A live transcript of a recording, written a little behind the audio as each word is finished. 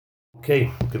Okay,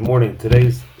 good morning.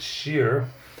 Today's shir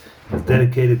is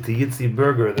dedicated to Yitzi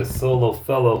Berger, the solo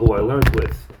fellow who I learned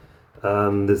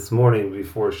with this morning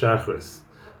before Shachris.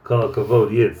 Kol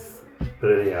Kavod Yitz.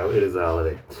 But anyhow, it is a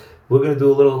holiday. We're going to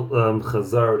do a little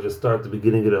chazar, just start at the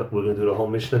beginning of it. We're going to do the whole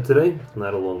Mishnah today.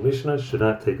 Not a long Mishnah, should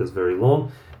not take us very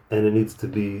long, and it needs to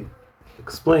be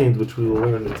explained, which we will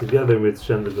learn it together,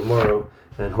 Mitzvah the Gemara,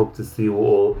 and hope to see you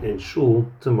all in shul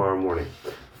tomorrow morning.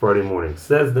 Friday morning.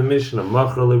 Says the Mishnah,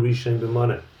 Machar l'rishen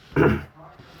b'maneh.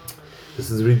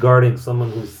 This is regarding someone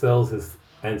who sells his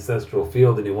ancestral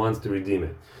field and he wants to redeem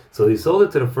it. So he sold it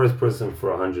to the first person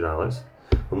for $100.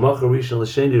 Machar rishon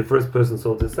l'sheni, the first person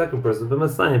sold to the second person,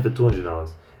 b'masayim for $200.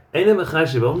 Einem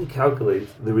echashiv only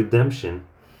calculates the redemption,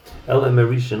 elem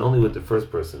rishon, only with the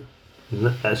first person.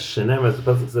 As shenem, as the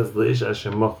pasuk says, leish asher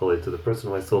machar, to the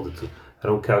person who I sold it to. I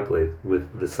don't calculate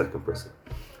with the second person.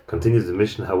 Continues the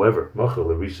mission, however, Machar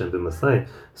l'rishen b'masayim,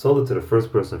 sold it to the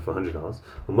first person for $100.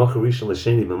 Machar rishon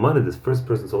l'sheni b'maneh, this first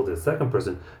person sold to the second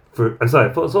person for,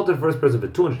 sold to the first person for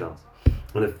 $200.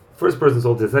 And the first person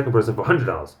sold to the second person for $100.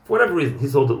 For whatever reason, he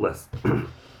sold it less.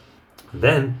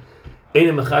 Then,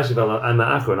 Einem mechashiv al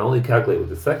ha'achar, and only calculate with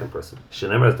the second person.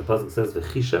 Shenemar, as the pasuk says,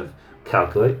 v'chishav,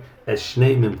 calculate, as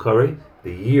shnei mimkari,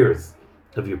 the years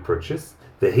of your purchase,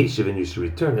 the heishiv, and you should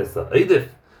return, as the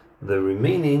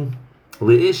remaining,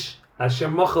 Leish asher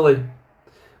machale,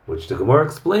 which the Gemara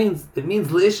explains, it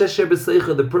means leish asher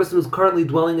b'seicha, the person who's currently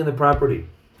dwelling in the property.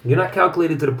 You're not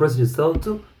calculated to the person you sell it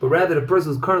to, but rather the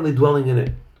person who's currently dwelling in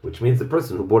it, which means the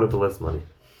person who bought it for less money.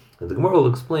 And the Gemara will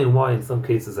explain why in some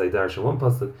cases I darshan one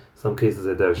pasuk, some cases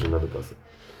I darshan another pasuk.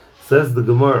 Says the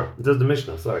Gemara, it says the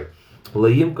Mishnah,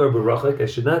 Leyimkar b'rachek, I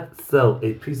should not sell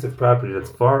a piece of property that's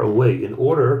far away in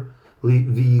order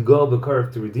v'yigal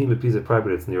b'karv, to redeem a piece of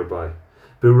property that's nearby.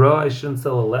 B'ra, I shouldn't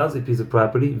sell a lousy piece of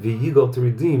property, v'yigal, to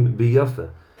redeem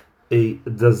b'yafa, a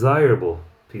desirable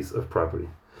piece of property.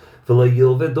 V'la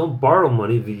yilveh, don't borrow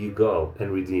money, v'yigal,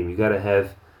 and redeem. You gotta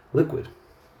have liquid.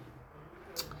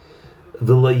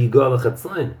 V'la yigal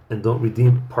l'chatzayin, and don't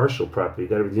redeem partial property. You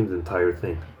gotta redeem the entire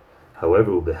thing.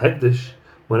 However, b'hekdesh,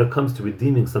 when it comes to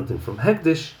redeeming something from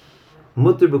hekdesh,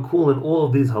 mutter b'kul, and all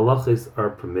of these halachas are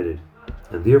permitted.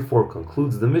 And therefore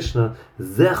concludes the Mishnah,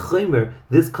 Zeh Chomer,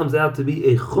 this comes out to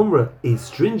be a chumrah, a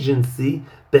stringency,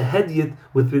 behedyet,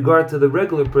 with regard to the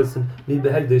regular person, mi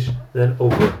behegdish, than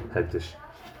over hegdish.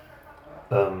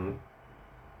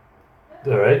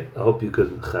 Alright, I hope you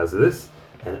could chaz this.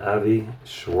 And Avi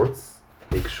Schwartz,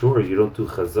 make sure you don't do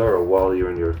chazara while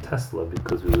you're in your Tesla,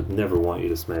 because we would never want you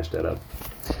to smash that up.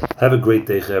 Have a great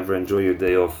day, Chevra. Enjoy your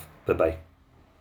day off. Bye-bye.